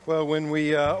Well, when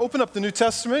we open up the New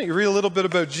Testament, you read a little bit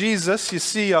about Jesus, you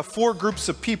see four groups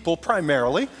of people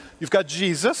primarily. You've got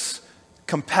Jesus,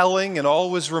 compelling and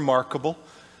always remarkable.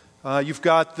 You've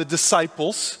got the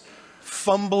disciples,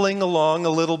 fumbling along a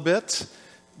little bit,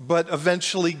 but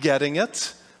eventually getting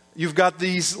it. You've got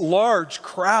these large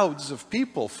crowds of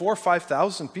people, 4,000 or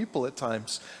 5,000 people at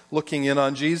times, looking in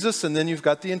on Jesus. And then you've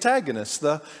got the antagonists,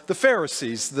 the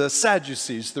Pharisees, the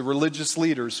Sadducees, the religious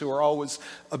leaders who are always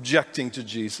objecting to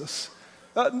Jesus.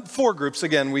 Four groups.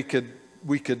 Again, we could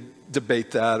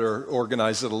debate that or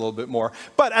organize it a little bit more.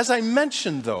 But as I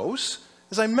mentioned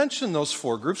those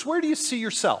four groups, where do you see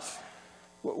yourself?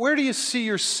 Where do you see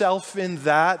yourself in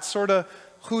that? Sort of,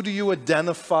 who do you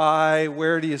identify?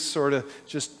 Where do you sort of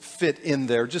just fit in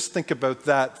there? Just think about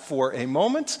that for a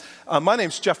moment. My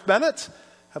name's Jeff Bennett.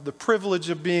 I have the privilege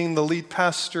of being the lead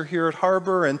pastor here at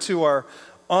Harbor, and to our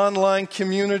online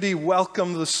community,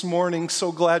 welcome this morning.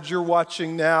 So glad you're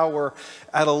watching now or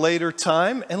at a later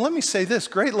time. And let me say this,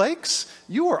 Great Lakes,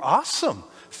 you are awesome.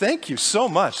 Thank you so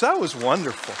much. That was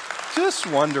wonderful. Just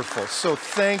wonderful. So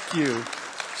thank you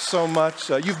so much.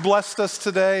 You've blessed us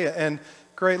today, and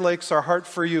Great Lakes, our heart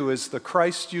for you is the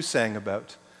Christ you sang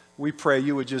about. We pray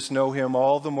you would just know him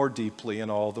all the more deeply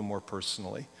and all the more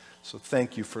personally. So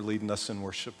thank you for leading us in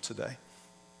worship today.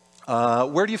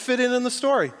 Where do you fit in the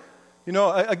story? You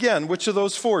know, again, which of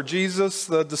those four? Jesus,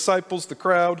 the disciples, the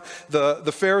crowd,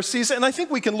 the Pharisees. And I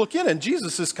think we can look in, and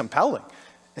Jesus is compelling.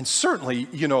 And certainly,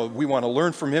 you know, we want to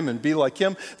learn from him and be like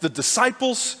him. The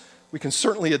disciples, we can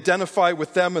certainly identify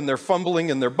with them and their fumbling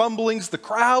and their bumblings. The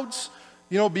crowds,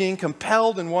 you know, being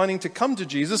compelled and wanting to come to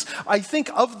Jesus. I think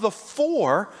of the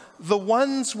four, the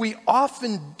ones we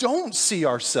often don't see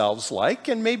ourselves like,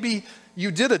 and maybe you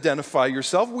did identify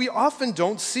yourself, we often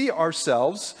don't see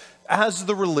ourselves as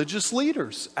the religious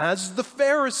leaders, as the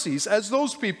Pharisees, as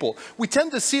those people. We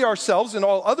tend to see ourselves in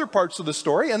all other parts of the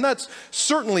story, and that's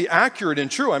certainly accurate and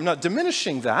true. I'm not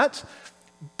diminishing that.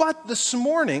 But this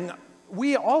morning,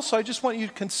 I just want you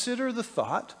to consider the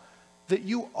thought that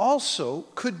you also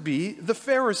could be the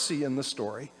Pharisee in the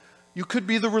story. You could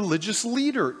be the religious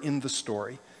leader in the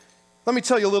story. Let me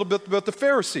tell you a little bit about the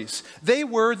Pharisees. They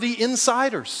were the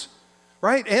insiders,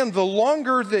 right? And the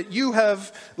longer that you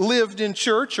have lived in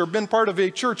church or been part of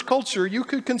a church culture, you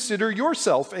could consider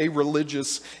yourself a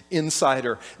religious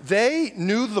insider. They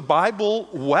knew the Bible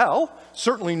well.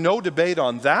 Certainly no debate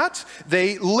on that.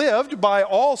 They lived by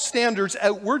all standards,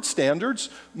 outward standards,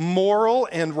 moral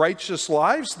and righteous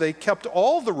lives. They kept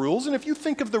all the rules. And if you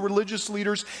think of the religious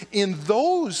leaders in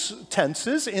those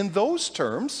tenses, in those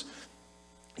terms,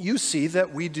 you see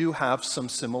that we do have some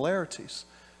similarities.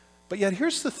 But yet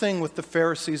here's the thing with the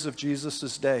Pharisees of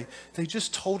Jesus' day. They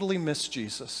just totally missed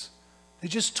Jesus. They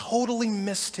just totally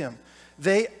missed him.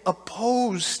 They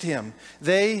opposed him.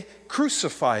 They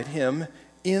crucified him.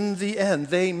 In the end,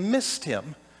 they missed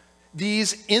him.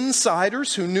 These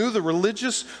insiders who knew the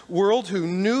religious world, who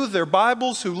knew their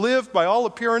Bibles, who lived, by all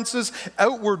appearances,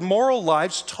 outward moral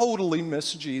lives, totally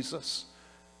missed Jesus.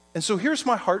 And so here's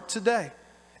my heart today.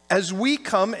 As we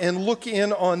come and look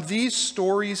in on these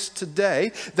stories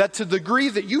today, that to the degree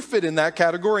that you fit in that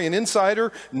category, an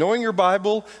insider, knowing your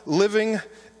Bible, living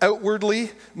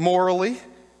outwardly, morally,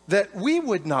 that we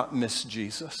would not miss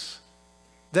Jesus.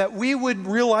 That we would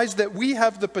realize that we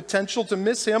have the potential to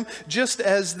miss him just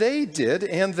as they did,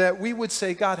 and that we would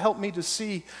say, God, help me to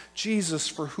see Jesus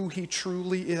for who he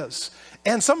truly is.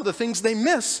 And some of the things they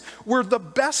miss were the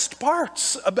best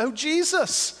parts about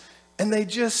Jesus, and they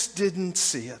just didn't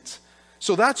see it.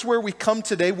 So that's where we come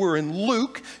today. We're in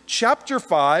Luke chapter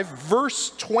 5, verse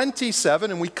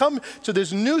 27, and we come to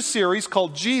this new series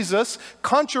called Jesus,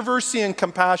 Controversy and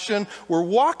Compassion. We're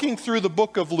walking through the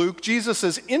book of Luke.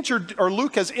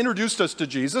 Luke has introduced us to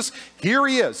Jesus. Here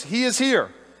he is. He is here.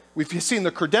 We've seen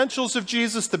the credentials of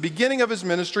Jesus, the beginning of his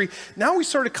ministry. Now we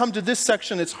sort of come to this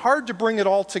section. It's hard to bring it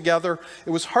all together. It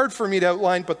was hard for me to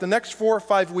outline, but the next 4 or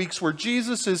 5 weeks where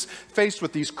Jesus is faced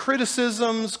with these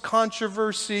criticisms,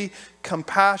 controversy,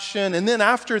 compassion, and then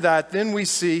after that, then we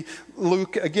see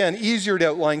Luke, again, easier to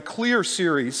outline, clear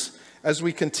series as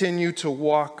we continue to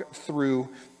walk through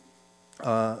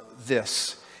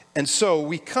this. And so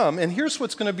we come, and here's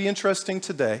what's going to be interesting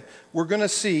today. We're going to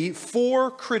see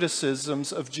 4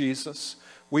 criticisms of Jesus.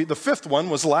 The fifth one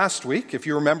was last week. If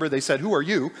you remember, they said, who are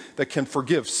you that can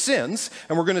forgive sins?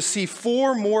 And we're going to see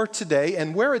 4 more today.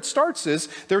 And where it starts is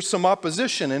there's some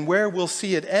opposition. And where we'll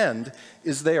see it end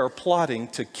is they are plotting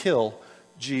to kill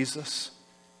Jesus.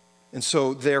 And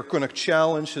so they're going to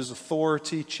challenge his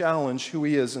authority, challenge who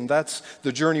he is. And that's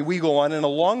the journey we go on. And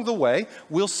along the way,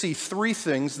 we'll see three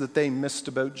things that they missed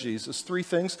about Jesus. Three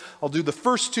things. I'll do the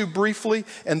first two briefly,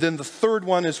 and then the third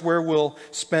one is where we'll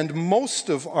spend most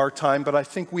of our time, but I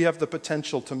think we have the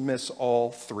potential to miss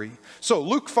all three. So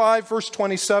Luke 5, verse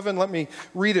 27, let me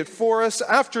read it for us.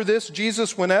 After this,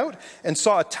 Jesus went out and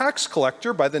saw a tax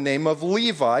collector by the name of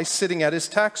Levi sitting at his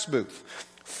tax booth.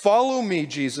 "Follow me,"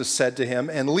 Jesus said to him,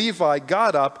 and Levi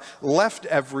got up, left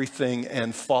everything,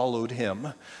 and followed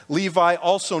him. Levi,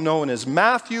 also known as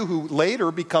Matthew, who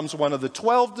later becomes one of the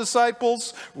 12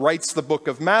 disciples, writes the book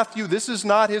of Matthew. This is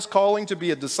not his calling to be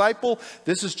a disciple.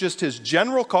 This is just his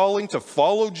general calling to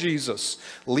follow Jesus.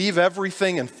 Leave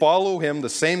everything and follow him, the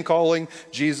same calling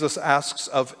Jesus asks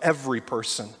of every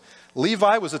person.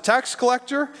 Levi was a tax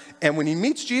collector, and when he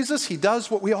meets Jesus, he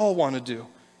does what we all want to do.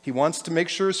 He wants to make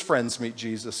sure his friends meet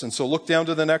Jesus. And so look down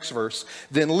to the next verse.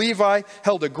 "Then Levi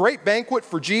held a great banquet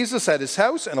for Jesus at his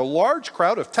house, and a large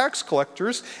crowd of tax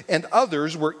collectors and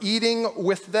others were eating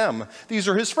with them." These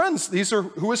are his friends. These are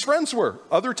who his friends were.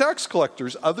 Other tax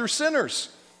collectors, other sinners.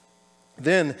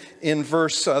 Then in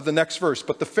the next verse,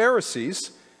 "But the Pharisees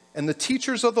and the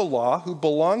teachers of the law who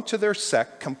belonged to their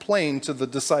sect complained to the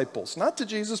disciples," not to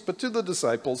Jesus, but to the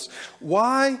disciples,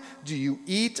 "Why do you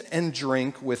eat and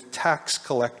drink with tax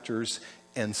collectors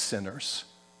and sinners?"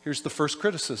 Here's the first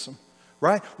criticism,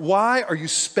 right? Why are you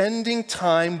spending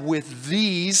time with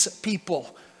these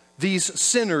people, these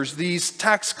sinners, these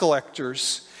tax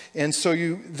collectors? And so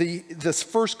this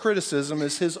first criticism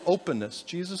is his openness,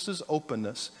 Jesus'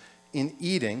 openness in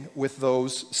eating with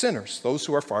those sinners, those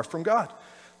who are far from God.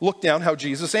 Look down how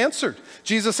Jesus answered.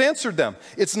 Jesus answered them,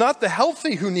 "It's not the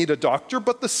healthy who need a doctor,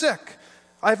 but the sick.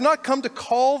 I have not come to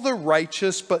call the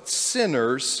righteous, but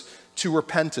sinners to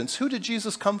repentance." Who did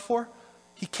Jesus come for?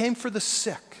 He came for the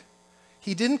sick.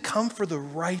 He didn't come for the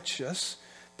righteous,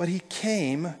 but he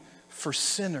came for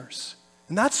sinners.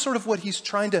 And that's sort of what he's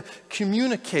trying to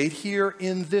communicate here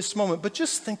in this moment. But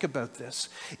just think about this.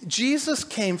 Jesus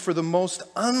came for the most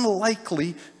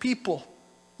unlikely people.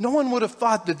 No one would have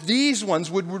thought that these ones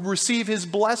would receive his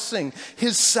blessing,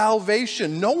 his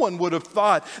salvation. No one would have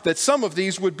thought that some of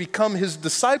these would become his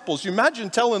disciples. You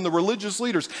imagine telling the religious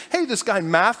leaders, "Hey, this guy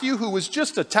Matthew, who was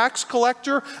just a tax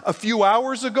collector a few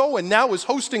hours ago and now is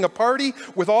hosting a party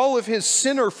with all of his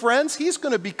sinner friends, he's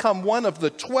going to become one of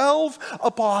the 12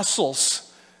 apostles.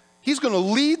 He's going to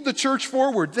lead the church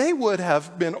forward." They would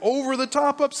have been over the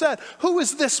top upset. Who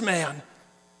is this man?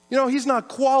 You know, he's not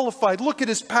qualified. Look at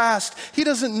his past. He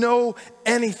doesn't know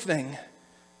anything.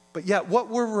 But yet what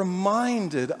we're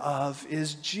reminded of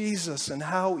is Jesus and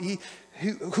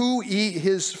who he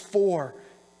is for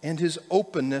and his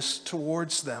openness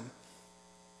towards them.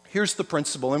 Here's the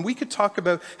principle, and we could talk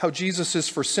about how Jesus is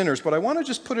for sinners, but I want to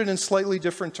just put it in slightly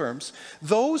different terms.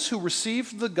 Those who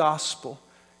received the gospel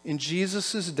in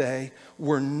Jesus' day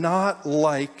were not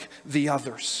like the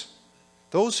others.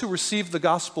 Those who received the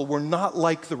gospel were not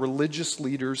like the religious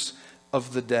leaders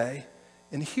of the day.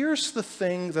 And here's the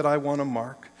thing that I want to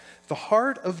mark. The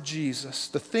heart of Jesus,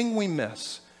 the thing we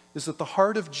miss, is that the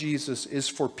heart of Jesus is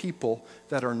for people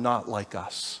that are not like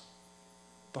us.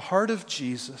 The heart of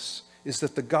Jesus is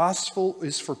that the gospel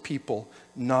is for people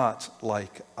not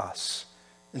like us.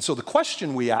 And so the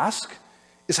question we ask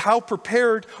is, how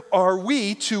prepared are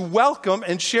we to welcome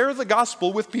and share the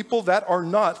gospel with people that are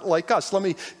not like us? Let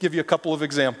me give you a couple of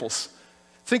examples.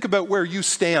 Think about where you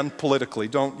stand politically.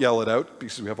 Don't yell it out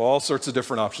because we have all sorts of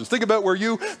different options. Think about where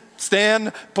you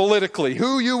stand politically,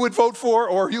 who you would vote for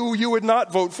or who you would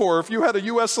not vote for. If you had a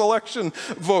U.S. election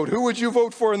vote, who would you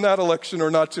vote for in that election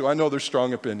or not to? I know there's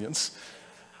strong opinions.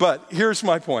 But here's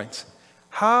my point.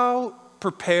 How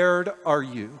prepared are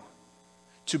you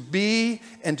to be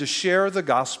and to share the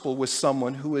gospel with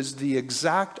someone who is the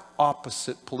exact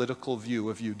opposite political view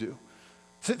of you do?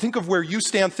 Think of where you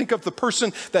stand. Think of the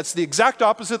person that's the exact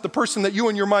opposite, the person that you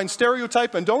in your mind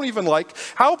stereotype and don't even like.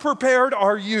 How prepared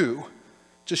are you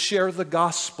to share the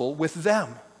gospel with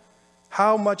them?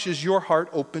 How much is your heart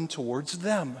open towards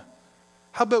them?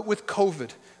 How about with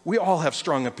COVID? We all have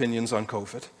strong opinions on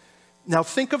COVID. Now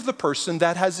think of the person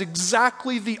that has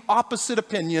exactly the opposite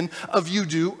opinion of you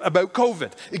do about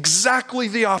COVID. Exactly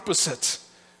the opposite.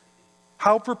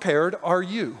 How prepared are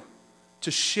you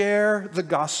to share the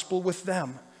gospel with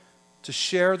them, to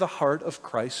share the heart of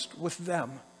Christ with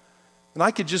them? And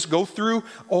I could just go through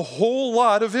a whole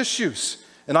lot of issues.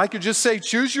 And I could just say,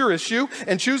 choose your issue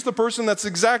and choose the person that's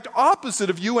exact opposite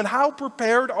of you, and how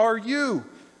prepared are you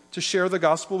to share the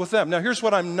gospel with them? Now, here's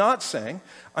what I'm not saying.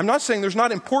 I'm not saying there's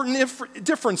not important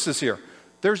differences here.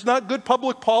 There's not good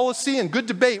public policy and good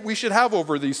debate we should have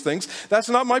over these things. That's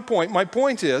not my point. My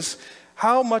point is,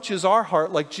 how much is our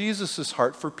heart like Jesus'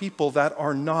 heart for people that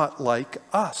are not like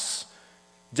us?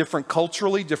 Different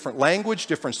culturally, different language,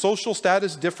 different social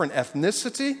status, different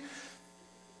ethnicity.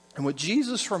 And what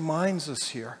Jesus reminds us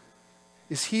here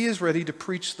is he is ready to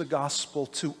preach the gospel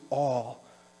to all,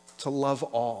 to love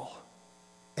all.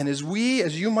 And as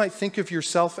you might think of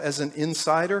yourself as an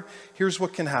insider, here's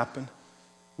what can happen.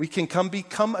 We can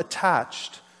become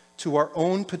attached to our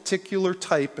own particular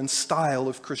type and style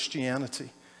of Christianity.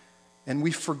 And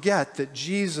we forget that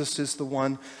Jesus is the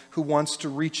one who wants to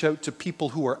reach out to people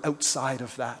who are outside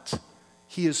of that.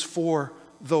 He is for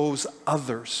those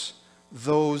others,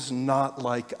 those not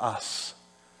like us.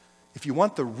 If you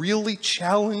want the really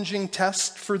challenging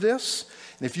test for this,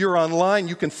 and if you're online,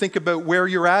 you can think about where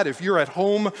you're at. If you're at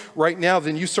home right now,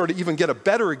 then you sort of even get a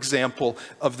better example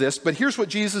of this. But here's what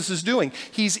Jesus is doing.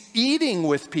 He's eating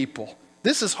with people.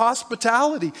 This is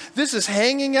hospitality. This is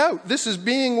hanging out. This is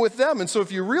being with them. And so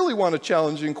if you really want a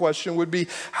challenging question would be,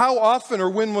 how often or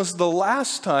when was the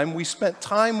last time we spent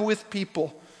time with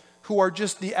people who are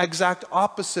just the exact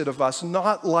opposite of us,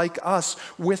 not like us,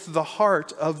 with the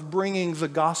heart of bringing the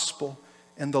gospel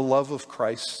and the love of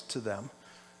Christ to them?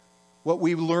 What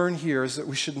we learn here is that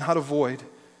we should not avoid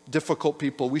difficult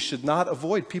people. We should not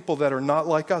avoid people that are not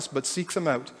like us, but seek them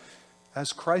out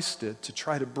as Christ did to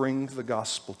try to bring the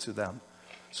gospel to them.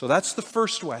 So that's the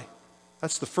first way.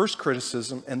 That's the first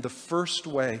criticism and the first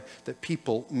way that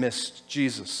people missed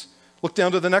Jesus. Look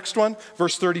down to the next one,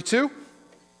 verse 32.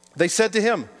 They said to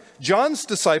him, John's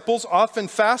disciples often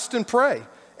fast and pray,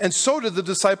 and so do the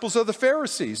disciples of the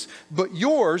Pharisees, but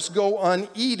yours go on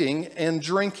eating and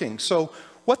drinking. So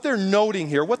what they're noting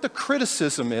here, what the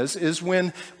criticism is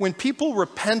when people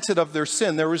repented of their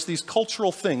sin, there was these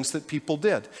cultural things that people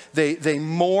did. They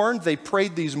mourned, they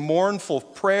prayed these mournful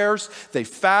prayers, they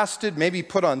fasted, maybe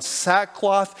put on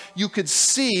sackcloth. You could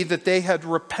see that they had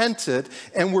repented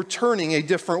and were turning a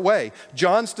different way.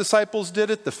 John's disciples did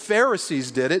it, the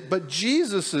Pharisees did it, but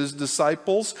Jesus'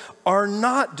 disciples are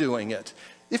not doing it.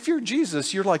 If you're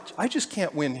Jesus, you're like, I just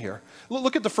can't win here.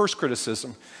 Look at the first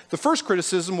criticism. The first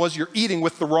criticism was you're eating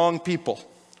with the wrong people.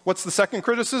 What's the second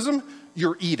criticism?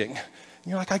 You're eating. And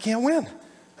you're like, I can't win.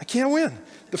 I can't win.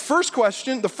 The first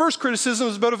criticism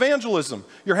is about evangelism.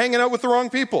 You're hanging out with the wrong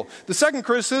people. The second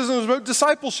criticism is about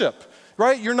discipleship,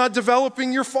 right? You're not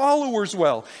developing your followers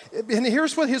well. And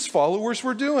here's what his followers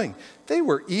were doing. They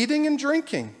were eating and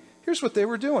drinking. Here's what they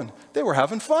were doing. They were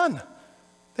having fun.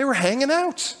 They were hanging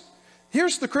out.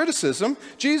 Here's the criticism.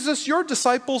 Jesus, your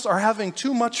disciples are having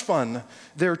too much fun.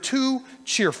 They're too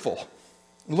cheerful.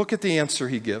 Look at the answer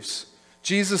he gives.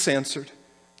 Jesus answered,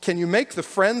 can you make the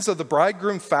friends of the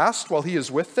bridegroom fast while he is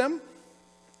with them?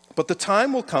 But the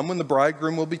time will come when the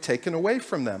bridegroom will be taken away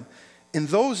from them. In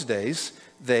those days,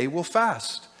 they will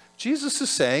fast. Jesus is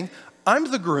saying,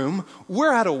 I'm the groom,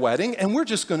 we're at a wedding, and we're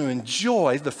just going to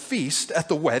enjoy the feast at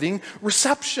the wedding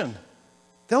reception.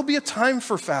 There'll be a time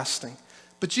for fasting.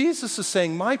 But Jesus is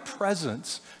saying, my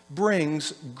presence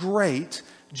brings great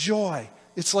joy.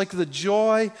 It's like the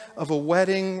joy of a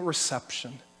wedding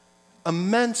reception.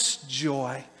 Immense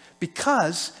joy,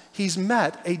 because he's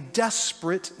met a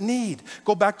desperate need.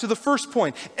 Go back to the first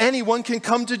point. Anyone can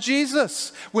come to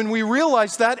Jesus. When we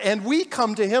realize that and we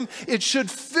come to him, it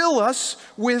should fill us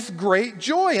with great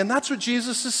joy. And that's what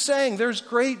Jesus is saying. There's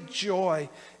great joy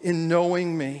in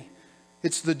knowing me.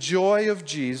 It's the joy of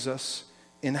Jesus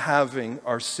in having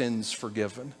our sins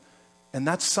forgiven. And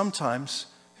that's sometimes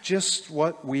just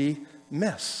what we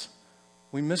miss.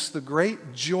 We miss the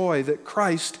great joy that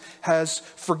Christ has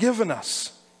forgiven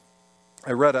us.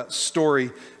 I read a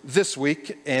story this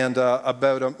week and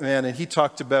about a man, and he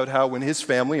talked about how when his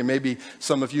family, and maybe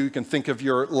some of you can think of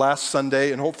your last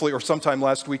Sunday, and hopefully, or sometime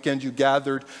last weekend, you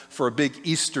gathered for a big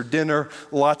Easter dinner,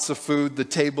 lots of food, the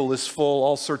table is full,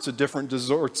 all sorts of different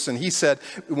desserts. And he said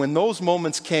when those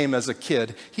moments came as a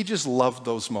kid, he just loved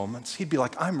those moments. He'd be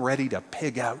like, I'm ready to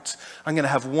pig out. I'm going to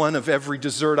have one of every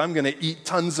dessert. I'm going to eat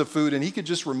tons of food. And he could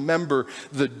just remember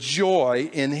the joy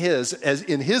in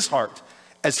his heart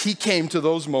as he came to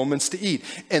those moments to eat.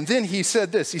 And then he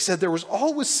said this. He said, there was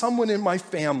always someone in my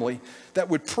family that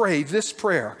would pray this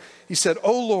prayer. He said,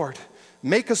 oh Lord,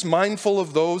 make us mindful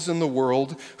of those in the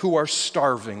world who are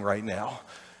starving right now.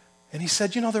 And he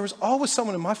said, there was always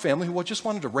someone in my family who just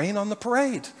wanted to rain on the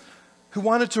parade, who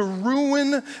wanted to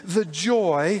ruin the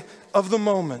joy of the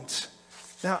moment.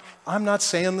 Now, I'm not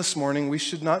saying this morning we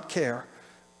should not care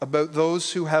about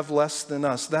those who have less than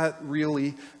us. That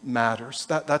really matters.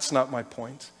 That's not my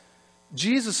point.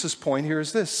 Jesus' point here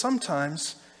is this.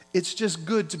 Sometimes it's just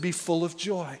good to be full of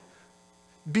joy.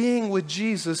 Being with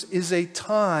Jesus is a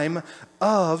time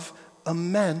of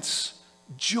immense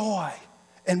joy.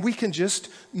 And we can just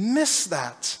miss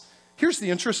that. Here's the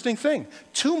interesting thing.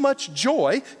 Too much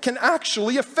joy can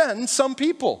actually offend some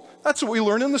people. That's what we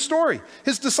learn in the story.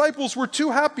 His disciples were too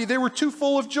happy. They were too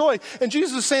full of joy. And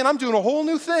Jesus is saying, I'm doing a whole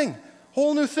new thing.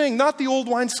 Whole new thing. Not the old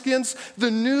wineskins. The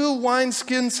new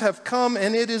wineskins have come,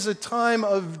 and it is a time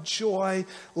of joy.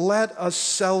 Let us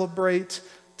celebrate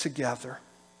together.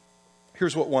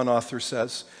 Here's what one author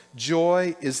says.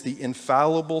 Joy is the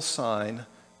infallible sign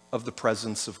of the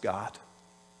presence of God.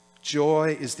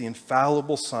 Joy is the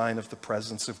infallible sign of the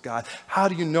presence of God. How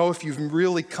do you know if you've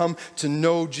really come to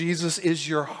know Jesus? Is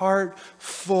your heart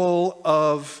full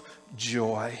of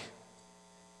joy?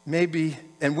 Maybe,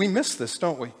 and we miss this,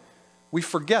 don't we? We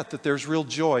forget that there's real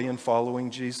joy in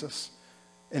following Jesus.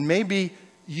 And maybe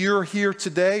you're here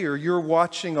today or you're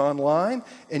watching online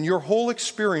and your whole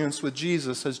experience with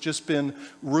Jesus has just been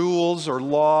rules or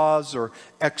laws or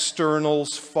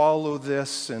externals. Follow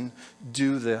this and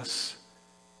do this.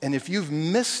 And if you've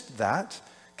missed that,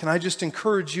 can I just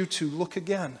encourage you to look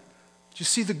again? Do you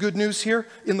see the good news here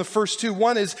in the first two?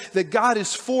 One is that God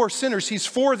is for sinners. He's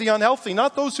for the unhealthy,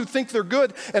 not those who think they're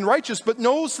good and righteous, but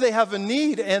knows they have a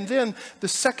need. And then the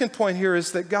second point here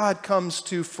is that God comes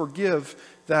to forgive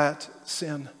that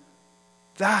sin.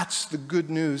 That's the good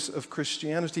news of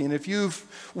Christianity. And if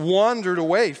you've wandered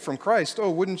away from Christ,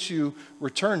 wouldn't you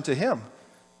return to Him,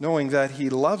 knowing that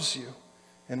He loves you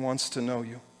and wants to know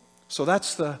you? So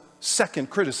that's the second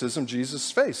criticism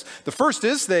Jesus faced. The first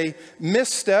is they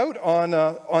missed out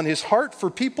on His heart for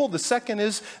people. The second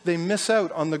is they miss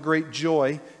out on the great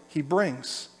joy He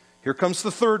brings. Here comes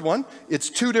the third one. It's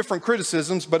two different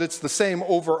criticisms, but it's the same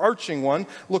overarching one.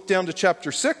 Look down to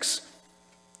chapter 6.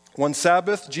 One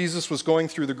Sabbath, Jesus was going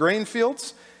through the grain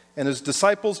fields, and His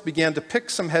disciples began to pick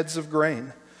some heads of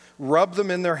grain, rub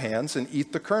them in their hands, and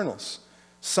eat the kernels.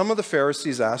 Some of the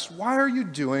Pharisees asked, "Why are you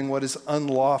doing what is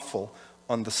unlawful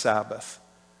on the Sabbath?"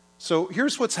 So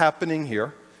here's what's happening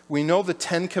here. We know the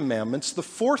 10 commandments. The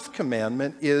fourth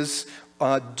commandment is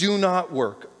do not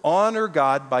work. Honor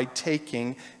God by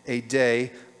taking a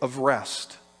day of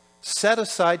rest. Set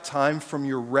aside time from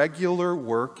your regular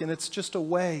work, and it's just a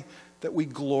way that we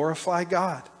glorify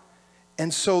God.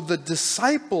 And so the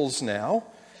disciples now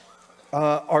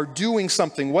are doing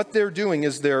something. What they're doing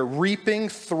is they're reaping,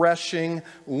 threshing,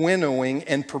 winnowing,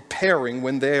 and preparing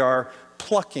when they are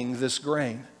plucking this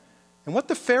grain. And what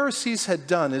the Pharisees had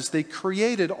done is they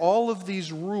created all of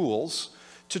these rules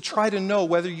to try to know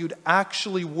whether you'd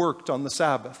actually worked on the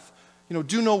Sabbath.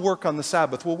 Do no work on the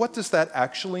Sabbath. Well, what does that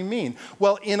actually mean?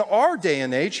 Well, in our day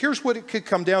and age, here's what it could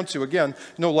come down to. Again,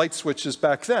 no light switches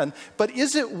back then. But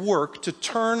is it work to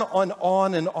turn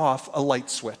on and off a light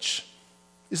switch?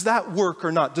 Is that work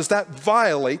or not? Does that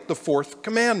violate the fourth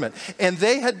commandment? And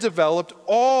they had developed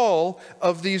all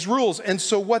of these rules. And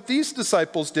so what these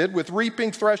disciples did with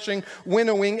reaping, threshing,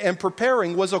 winnowing, and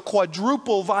preparing was a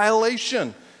quadruple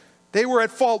violation. They were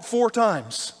at fault 4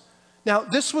 times. Now,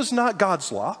 this was not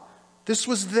God's law. This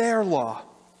was their law.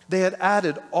 They had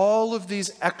added all of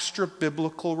these extra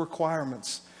biblical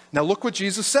requirements. Now look what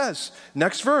Jesus says.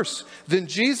 Next verse. Then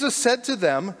Jesus said to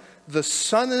them, "The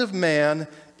Son of Man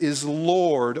is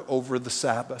Lord over the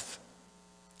Sabbath."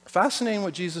 Fascinating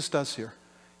what Jesus does here.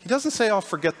 He doesn't say, "I'll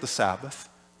forget the Sabbath.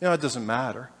 It doesn't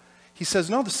matter." He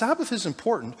says, no, the Sabbath is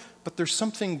important, but there's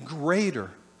something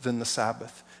greater than the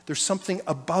Sabbath. There's something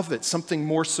above it, something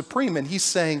more supreme. And He's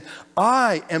saying,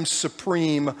 I am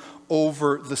supreme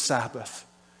over the Sabbath.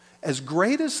 As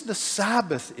great as the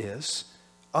Sabbath is,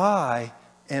 I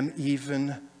am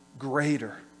even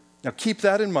greater. Now keep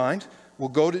that in mind. We'll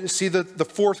go to see the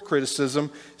fourth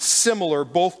criticism, similar,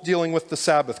 both dealing with the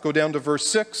Sabbath. Go down to verse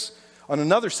 6. On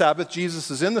another Sabbath,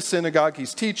 Jesus is in the synagogue.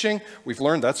 He's teaching. We've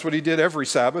learned that's what He did every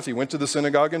Sabbath. He went to the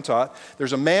synagogue and taught.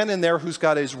 There's a man in there who's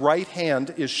got his right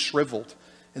hand is shriveled.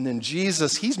 And then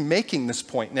Jesus, He's making this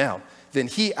point now. Then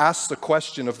He asks the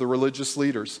question of the religious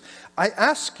leaders. I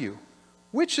ask you,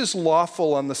 which is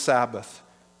lawful on the Sabbath?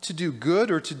 To do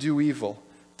good or to do evil?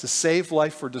 To save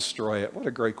life or destroy it? What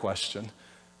a great question.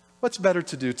 What's better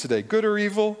to do today? Good or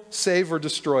evil? Save or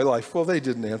destroy life? Well, they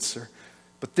didn't answer.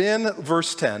 But then,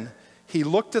 verse 10, He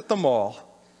looked at them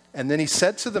all, and then He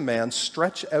said to the man,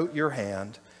 "Stretch out your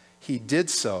hand." He did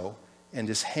so, and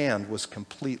his hand was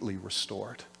completely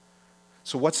restored.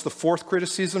 So what's the fourth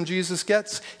criticism Jesus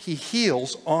gets? He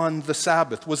heals on the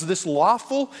Sabbath. Was this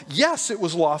lawful? Yes, it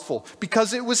was lawful,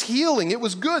 because it was healing. It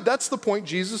was good. That's the point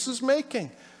Jesus is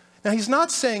making. Now, He's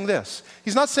not saying this.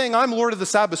 He's not saying, I'm Lord of the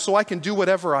Sabbath so I can do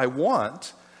whatever I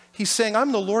want. He's saying,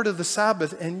 I'm the Lord of the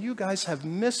Sabbath, and you guys have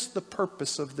missed the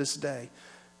purpose of this day.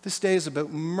 This day is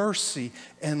about mercy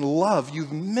and love.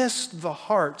 You've missed the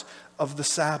heart of the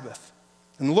Sabbath.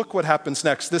 And look what happens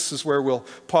next. This is where we'll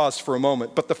pause for a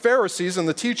moment. But the Pharisees and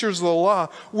the teachers of the law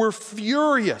were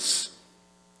furious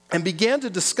and began to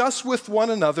discuss with one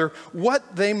another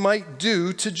what they might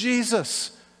do to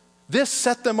Jesus. This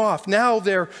set them off. Now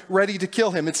they're ready to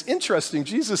kill him. It's interesting.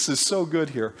 Jesus is so good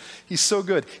here. He's so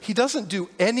good. He doesn't do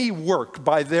any work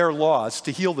by their laws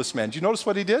to heal this man. Do you notice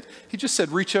what he did? He just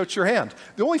said, reach out your hand.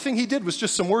 The only thing he did was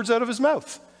just some words out of his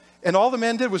mouth. And all the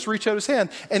man did was reach out his hand,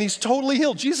 and he's totally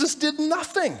healed. Jesus did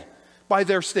nothing by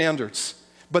their standards.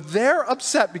 But they're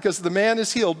upset because the man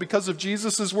is healed because of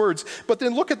Jesus' words. But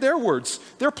then look at their words.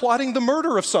 They're plotting the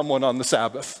murder of someone on the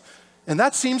Sabbath. And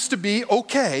that seems to be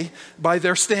okay by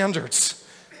their standards,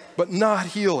 but not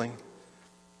healing.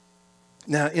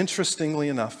 Now, interestingly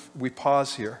enough, we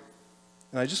pause here.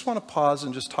 And I just want to pause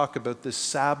and just talk about this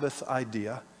Sabbath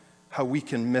idea, how we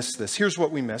can miss this. Here's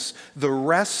what we miss: the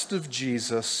rest of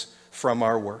Jesus from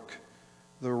our work.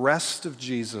 The rest of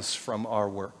Jesus from our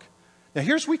work. Now,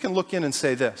 here's we can look in and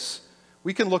say this.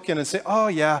 We can look in and say, oh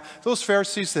yeah, those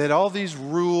Pharisees, they had all these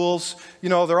rules. You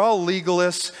know, they're all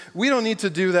legalists. We don't need to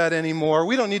do that anymore.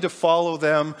 We don't need to follow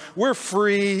them. We're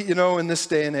free, in this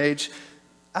day and age.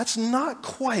 That's not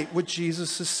quite what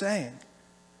Jesus is saying.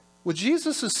 What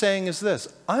Jesus is saying is this: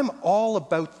 I'm all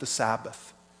about the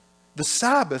Sabbath. The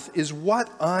Sabbath is what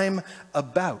I'm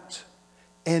about.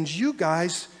 And you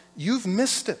guys, you've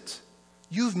missed it.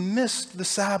 You've missed the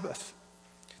Sabbath.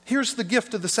 Here's the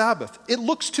gift of the Sabbath. It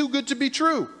looks too good to be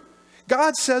true.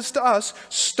 God says to us,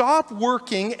 stop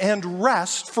working and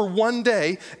rest for one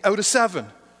day out of 7.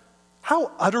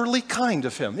 How utterly kind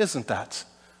of him, isn't that?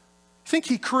 I think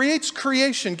he creates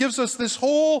creation, gives us this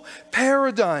whole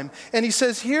paradigm, and he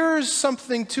says, here's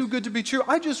something too good to be true.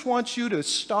 I just want you to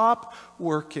stop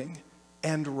working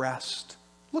and rest.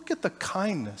 Look at the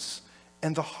kindness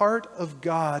and the heart of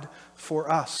God for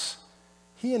us.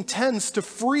 He intends to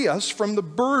free us from the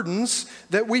burdens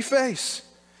that we face.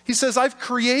 He says, I've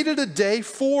created a day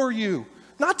for you,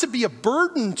 not to be a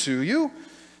burden to you,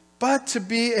 but to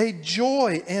be a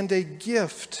joy and a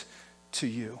gift to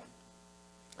you.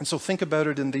 And so think about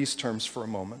it in these terms for a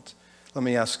moment. Let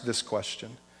me ask this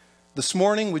question. This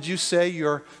morning, would you say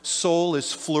your soul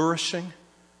is flourishing,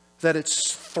 that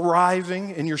it's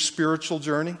thriving in your spiritual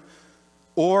journey?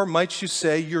 Or might you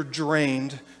say you're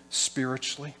drained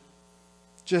spiritually?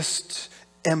 Just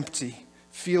empty,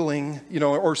 feeling,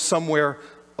 or somewhere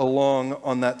along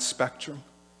on that spectrum.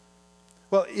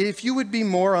 Well, if you would be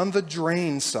more on the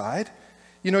drain side,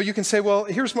 you can say, well,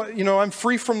 here's my, I'm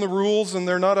free from the rules and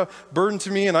they're not a burden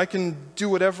to me and I can do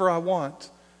whatever I want.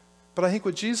 But I think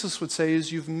what Jesus would say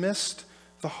is you've missed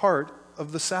the heart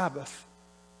of the Sabbath.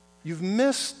 You've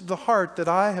missed the heart that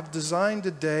I have designed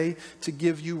a day to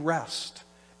give you rest.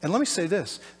 And let me say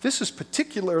this is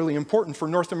particularly important for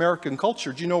North American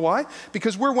culture. Do you know why?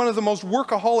 Because we're one of the most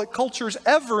workaholic cultures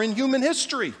ever in human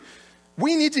history.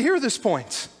 We need to hear this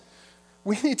point.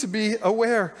 We need to be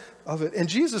aware of it. And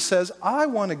Jesus says, I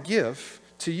want to give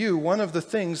to you one of the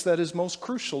things that is most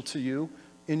crucial to you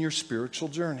in your spiritual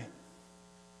journey.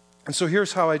 And so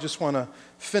here's how I just want to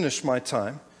finish my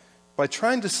time. By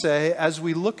trying to say, as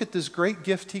we look at this great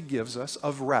gift he gives us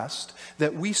of rest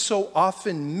that we so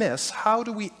often miss, how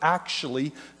do we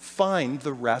actually find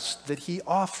the rest that he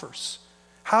offers?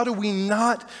 How do we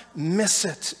not miss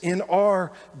it in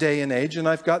our day and age? And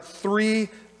I've got 3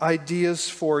 ideas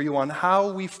for you on how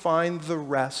we find the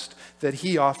rest that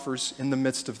he offers in the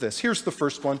midst of this. Here's the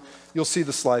first one. You'll see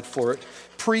the slide for it.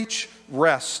 Preach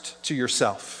rest to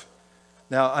yourself.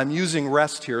 Now, I'm using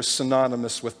rest here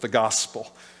synonymous with the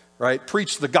gospel. Right?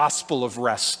 Preach the gospel of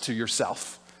rest to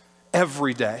yourself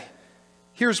every day.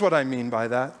 Here's what I mean by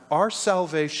that. Our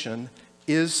salvation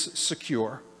is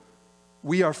secure.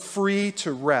 We are free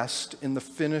to rest in the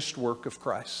finished work of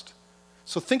Christ.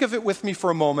 So think of it with me for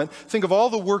a moment. Think of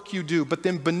all the work you do, but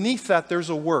then beneath that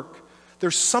there's a work.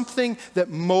 There's something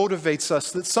that motivates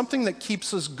us, that's something that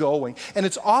keeps us going. And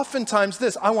it's oftentimes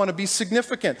this: I want to be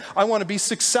significant. I want to be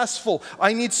successful.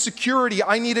 I need security.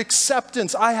 I need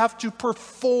acceptance. I have to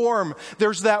perform.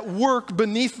 There's that work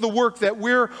beneath the work that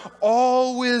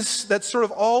that's sort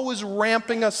of always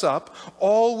ramping us up,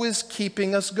 always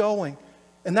keeping us going.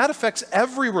 And that affects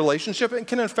every relationship and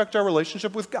can affect our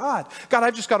relationship with God. God,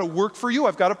 I've just got to work for you.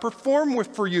 I've got to perform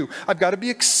for you. I've got to be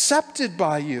accepted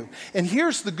by you. And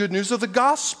here's the good news of the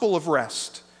gospel of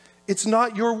rest. It's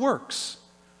not your works,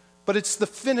 but it's the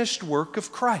finished work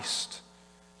of Christ.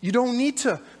 You don't need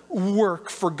to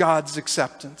work for God's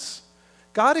acceptance.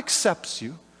 God accepts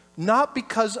you not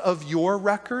because of your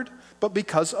record, but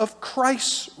because of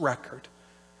Christ's record.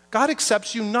 God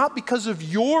accepts you not because of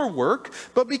your work,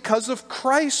 but because of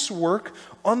Christ's work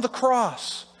on the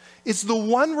cross. It's the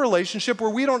one relationship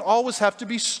where we don't always have to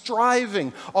be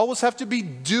striving, always have to be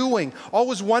doing,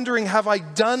 always wondering, have I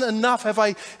done enough? Have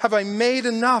I made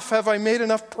enough? Have I made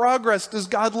enough progress? Does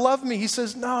God love me? He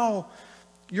says, no,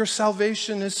 your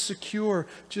salvation is secure.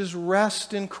 Just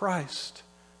rest in Christ.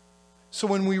 So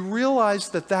when we realize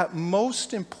that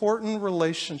most important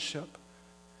relationship,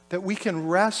 that we can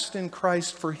rest in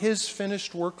Christ for his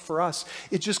finished work for us,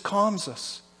 it just calms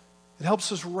us. It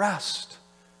helps us rest.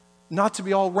 Not to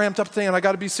be all ramped up thinking, I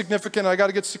got to be significant, I got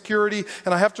to get security,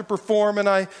 and I have to perform, and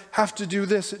I have to do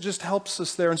this. It just helps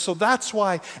us there. And so that's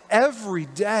why every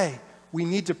day we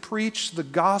need to preach the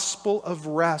gospel of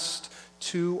rest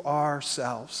to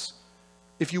ourselves.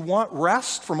 If you want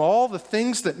rest from all the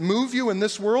things that move you in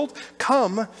this world,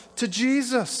 come to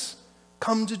Jesus.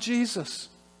 Come to Jesus.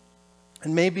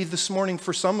 And maybe this morning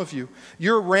for some of you,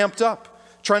 you're ramped up,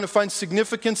 trying to find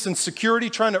significance and security,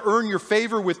 trying to earn your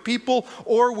favor with people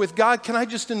or with God. Can I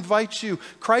just invite you?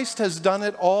 Christ has done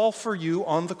it all for you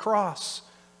on the cross.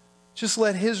 Just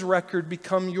let his record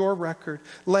become your record.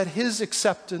 Let his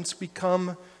acceptance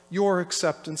become your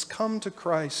acceptance. Come to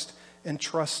Christ and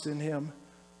trust in him.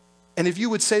 And if you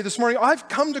would say this morning, I've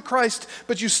come to Christ,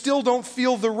 but you still don't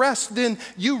feel the rest, then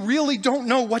you really don't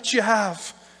know what you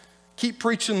have. Keep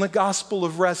preaching the gospel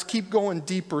of rest. Keep going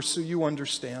deeper so you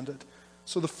understand it.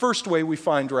 So the first way we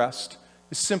find rest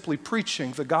is simply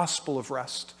preaching the gospel of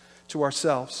rest to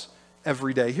ourselves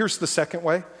every day. Here's the second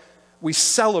way. We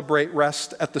celebrate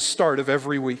rest at the start of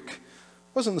every week.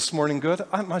 Wasn't this morning good?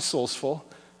 My soul's full.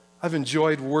 I've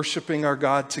enjoyed worshiping our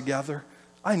God together.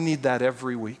 I need that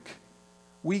every week.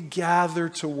 We gather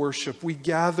to worship. We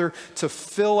gather to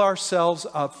fill ourselves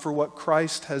up for what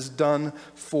Christ has done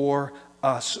for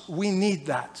us. We need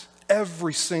that,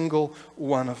 every single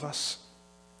one of us.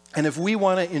 And if we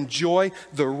want to enjoy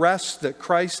the rest that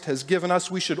Christ has given us,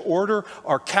 we should order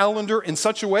our calendar in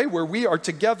such a way where we are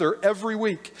together every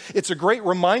week. It's a great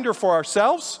reminder for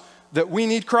ourselves that we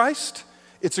need Christ.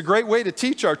 It's a great way to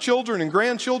teach our children and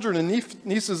grandchildren and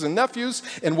nieces and nephews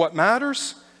and what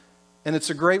matters. And it's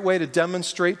a great way to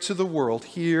demonstrate to the world,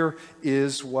 here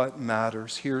is what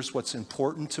matters. Here's what's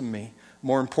important to me.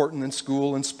 More important than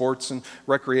school and sports and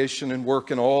recreation and work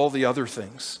and all the other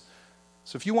things.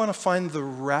 So if you want to find the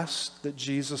rest that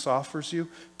Jesus offers you,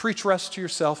 preach rest to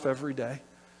yourself every day.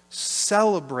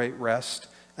 Celebrate rest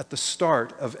at the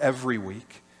start of every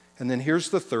week. And then here's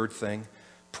the third thing.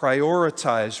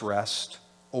 Prioritize rest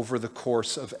over the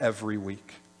course of every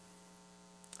week.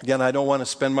 Again, I don't want to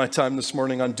spend my time this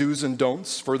morning on do's and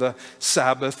don'ts for the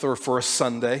Sabbath or for a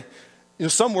Sunday.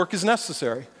 Some work is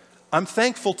necessary. I'm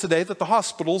thankful today that the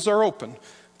hospitals are open.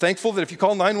 Thankful that if you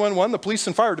call 911, the police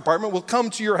and fire department will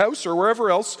come to your house or wherever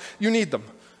else you need them.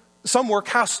 Some work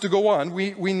has to go on.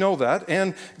 We know that,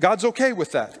 and God's okay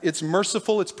with that. It's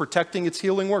merciful, it's protecting, it's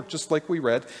healing work, just like we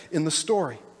read in the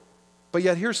story. But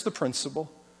yet here's the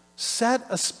principle. Set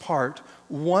apart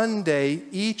one day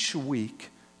each week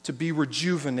to be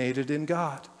rejuvenated in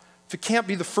God. If it can't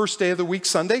be the first day of the week,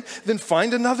 Sunday, then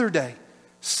find another day.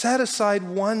 Set aside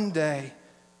one day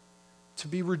to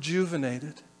be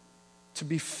rejuvenated, to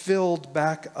be filled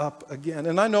back up again.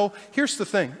 And I know, here's the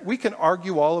thing. We can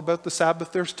argue all about the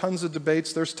Sabbath. There's tons of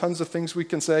debates. There's tons of things we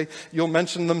can say. You'll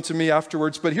mention them to me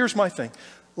afterwards. But here's my thing.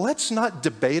 Let's not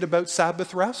debate about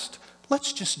Sabbath rest.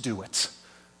 Let's just do it.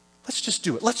 Let's just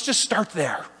do it. Let's just start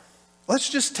there. Let's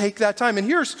just take that time. And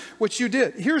here's what you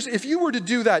did. If you were to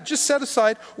do that, just set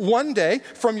aside one day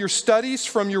from your studies,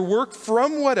 from your work,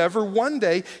 from whatever, one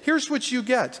day. Here's what you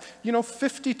get.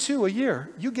 52 a year.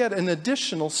 You get an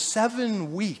additional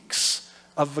 7 weeks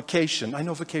of vacation. I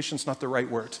know vacation's not the right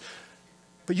word,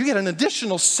 but you get an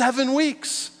additional 7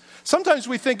 weeks. Sometimes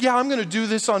we think, I'm going to do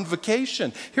this on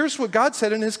vacation. Here's what God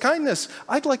said in his kindness.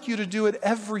 I'd like you to do it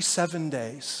every 7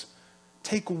 days.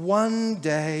 Take one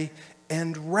day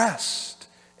and rest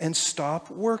and stop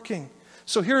working.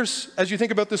 So here's, as you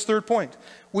think about this third point,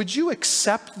 would you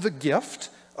accept the gift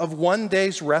of one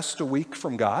day's rest a week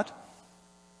from God?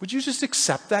 Would you just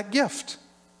accept that gift?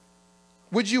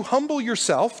 Would you humble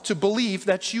yourself to believe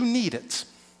that you need it?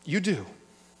 You do.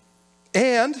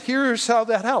 And here's how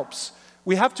that helps.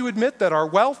 We have to admit that our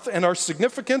wealth and our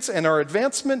significance and our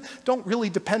advancement don't really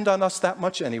depend on us that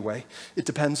much anyway. It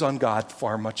depends on God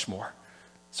far much more.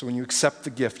 So when you accept the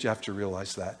gift, you have to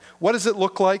realize that. What does it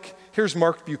look like? Here's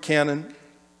Mark Buchanan.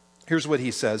 Here's what he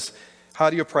says. How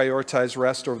do you prioritize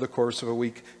rest over the course of a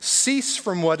week? Cease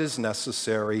from what is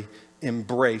necessary.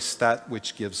 Embrace that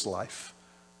which gives life.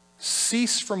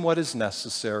 Cease from what is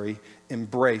necessary.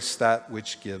 Embrace that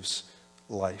which gives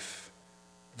life.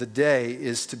 the day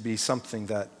is to be something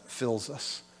that fills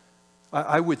us.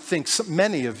 I would think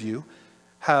many of you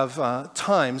have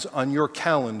times on your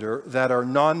calendar that are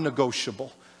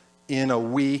non-negotiable in a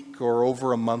week or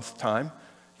over a month time.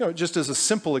 Just as a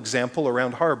simple example,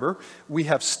 around Harbor, we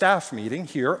have staff meeting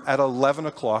here at 11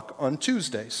 o'clock on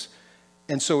Tuesdays.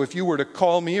 And so if you were to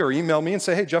call me or email me and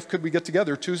say, hey, Jeff, could we get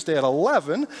together Tuesday at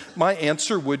 11? My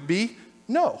answer would be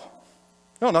no.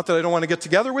 No, not that I don't want to get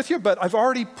together with you, but I've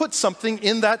already put something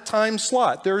in that time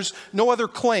slot. There's no other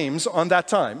claims on that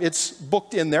time. It's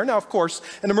booked in there. Now, of course,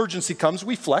 an emergency comes,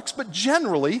 we flex, but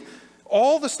generally,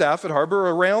 all the staff at Harbor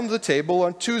are around the table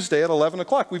on Tuesday at 11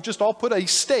 o'clock. We've just all put a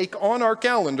stake on our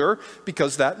calendar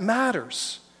because that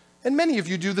matters. And many of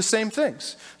you do the same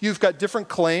things. You've got different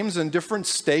claims and different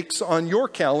stakes on your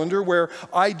calendar where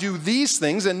I do these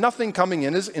things and nothing coming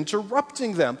in is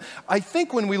interrupting them. I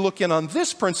think when we look in on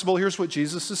this principle, here's what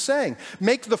Jesus is saying.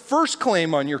 Make the first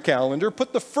claim on your calendar,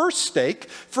 put the first stake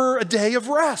for a day of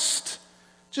rest.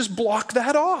 Just block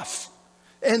that off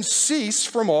and cease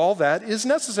from all that is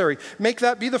necessary. Make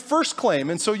that be the first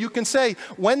claim. And so you can say,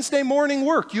 Wednesday morning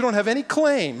work, you don't have any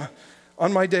claim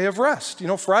on my day of rest.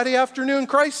 Friday afternoon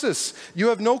crisis, you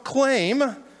have no claim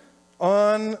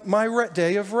on my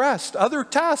day of rest. Other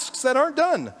tasks that aren't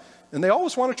done, and they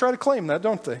always want to try to claim that,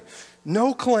 don't they?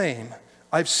 No claim.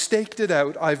 I've staked it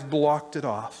out. I've blocked it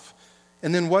off.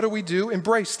 And then what do?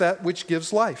 Embrace that which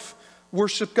gives life.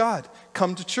 Worship God.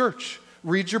 Come to church.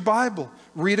 Read your Bible.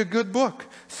 Read a good book.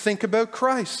 Think about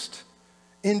Christ.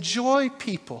 Enjoy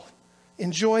people.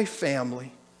 Enjoy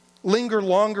family. Linger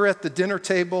longer at the dinner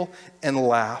table and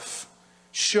laugh.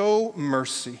 Show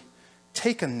mercy.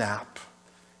 Take a nap.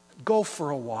 Go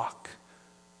for a walk.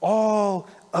 All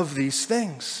of these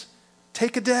things.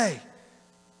 Take a day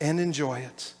and enjoy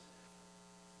it.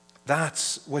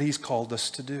 That's what he's called us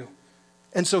to do.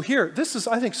 And so here, this is,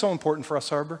 I think, so important for us,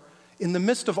 Harbor. In the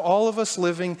midst of all of us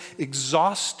living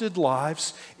exhausted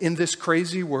lives in this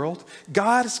crazy world,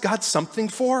 God has got something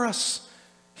for us.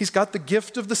 He's got the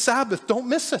gift of the Sabbath. Don't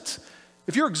miss it.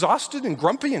 If you're exhausted and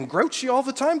grumpy and grouchy all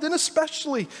the time, then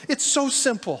especially, it's so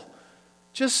simple.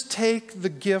 Just take the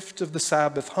gift of the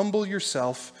Sabbath. Humble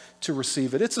yourself to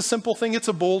receive it. It's a simple thing. It's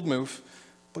a bold move.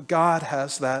 But God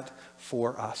has that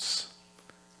for us.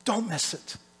 Don't miss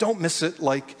it. Don't miss it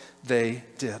like they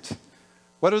did.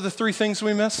 What are the three things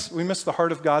we miss? We miss the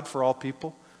heart of God for all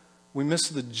people. We miss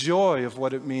the joy of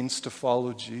what it means to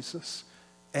follow Jesus.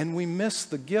 And we miss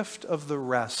the gift of the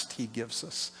rest he gives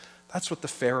us. That's what the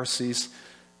Pharisees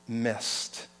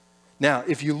missed. Now,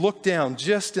 if you look down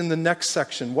just in the next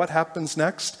section, what happens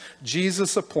next?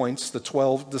 Jesus appoints the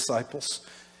 12 disciples.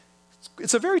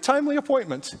 It's a very timely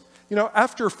appointment.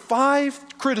 After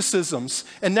 5 criticisms,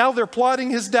 and now they're plotting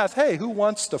his death. Hey, who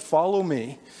wants to follow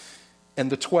me? And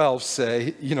the 12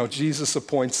 say, Jesus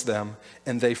appoints them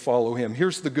and they follow him.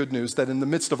 Here's the good news, that in the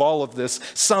midst of all of this,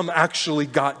 some actually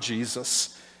got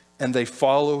Jesus. And they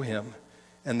follow him,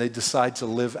 and they decide to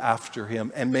live after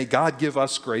him. And may God give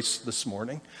us grace this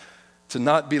morning to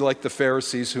not be like the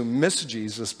Pharisees who miss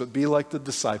Jesus, but be like the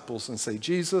disciples and say,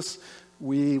 Jesus,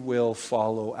 we will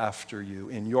follow after you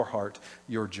in your heart,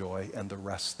 your joy, and the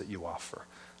rest that you offer.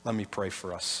 Let me pray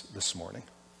for us this morning.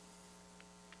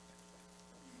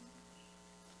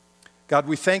 God,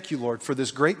 we thank you, Lord, for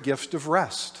this great gift of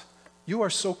rest. You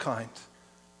are so kind.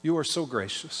 You are so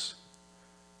gracious.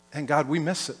 And God, we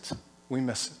miss it. We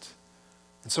miss it.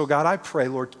 And so, God, I pray,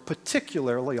 Lord,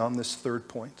 particularly on this third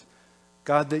point,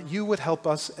 God, that you would help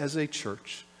us as a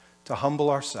church to humble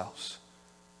ourselves,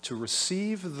 to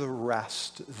receive the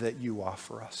rest that you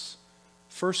offer us.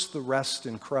 First, the rest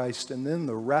in Christ, and then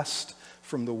the rest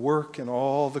from the work and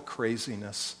all the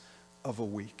craziness of a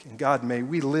week. And God, may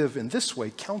we live in this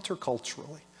way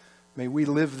counterculturally. May we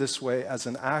live this way as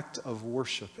an act of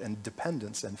worship and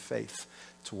dependence and faith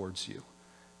towards you.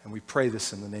 And we pray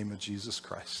this in the name of Jesus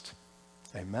Christ.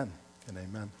 Amen and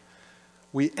amen.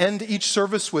 We end each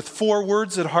service with 4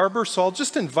 words at Harbor, so I'll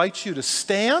just invite you to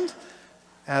stand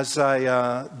as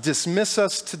I dismiss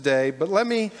us today. But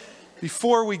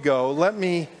before we go, let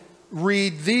me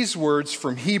read these words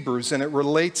from Hebrews, and it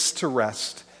relates to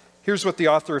rest. Here's what the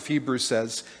author of Hebrews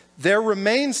says. There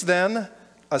remains then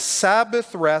a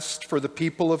Sabbath rest for the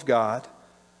people of God.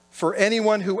 For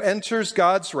anyone who enters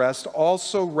God's rest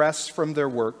also rests from their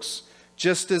works,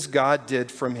 just as God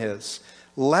did from his.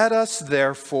 Let us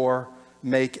therefore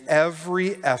make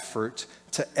every effort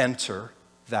to enter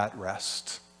that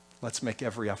rest. Let's make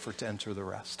every effort to enter the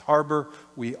rest. Harbor,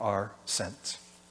 we are sent.